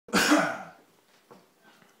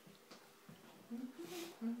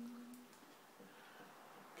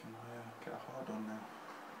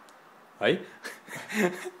Hey?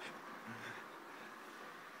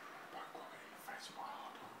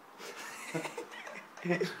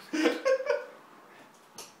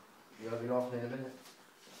 You'll be laughing in a minute.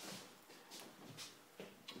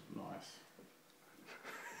 Nice.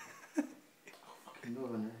 Fucking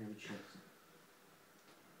northern hairy chest.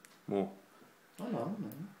 More. I know.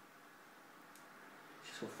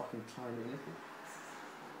 She's got a fucking tiny nipple.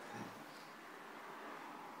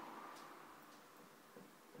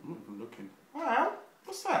 I'm not even looking. Wow,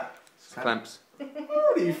 what's that? Clamps.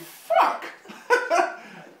 Holy fuck!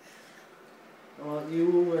 Alright,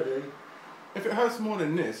 you all ready? If it hurts more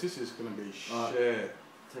than this is going to be Right. shit.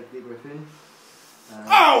 Take a deep breath in.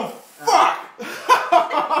 Oh, fuck!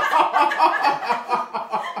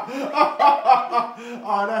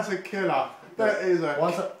 Oh, that's a killer. That is a...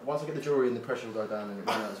 Once I get the jewellery in, the pressure will go down and it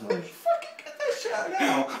won't hurt as much. Fucking get that shit out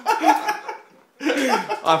now.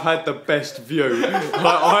 I've had the best view. Like,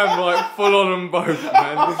 I'm like full on them both,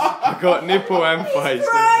 man. I've got nipple and face.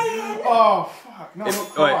 Oh, fuck. No, not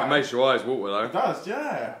Wait, quite. it makes your eyes water though. It does,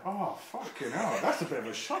 yeah. Oh, fucking hell. That's a bit of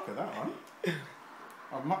a shocker, that one.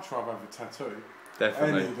 I'd much rather have a tattoo.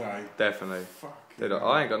 Definitely. Any day. Definitely. Fucking Dude,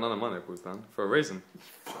 I ain't got none of my nipples done for a reason.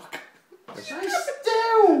 Fuck. Stay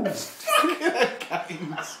still!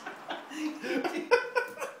 Games.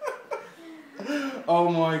 Oh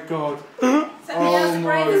my god. Somebody else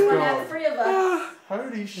sprayed this one out God. of 3 of us.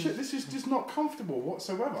 Holy shit, this is just not comfortable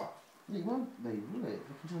whatsoever. It won't be, will it?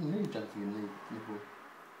 You can do a knee jump for your nipple.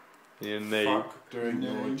 Your knee. Fuck doing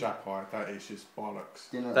your jap eye, that is just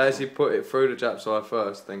bollocks. They actually put it through the Jap's eye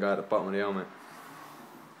first, then go at the bottom of the helmet.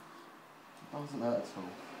 It doesn't hurt at all.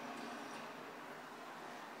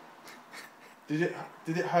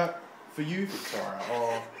 Did it hurt for you, Victoria,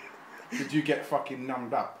 or did you get fucking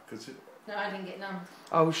numbed up? Cause No, I didn't get numbed.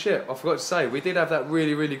 Oh shit, I forgot to say, we did have that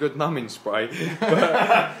really, really good numbing spray. But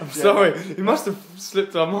I'm sorry, it must have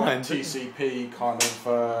slipped our mind. TCP kind of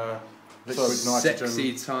liquid Sexy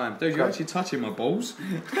nitrogen. time. Dude, you're actually touching my balls.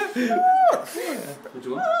 What do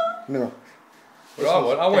you want? No.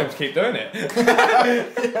 What I want him to keep doing it.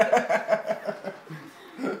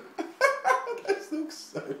 This looks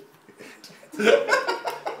so weird.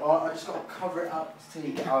 I just got to cover it up till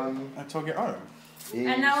you get home. I took it home.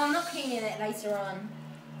 Yeah. And now I'm not cleaning it later on.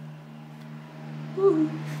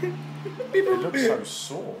 It looks so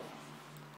sore.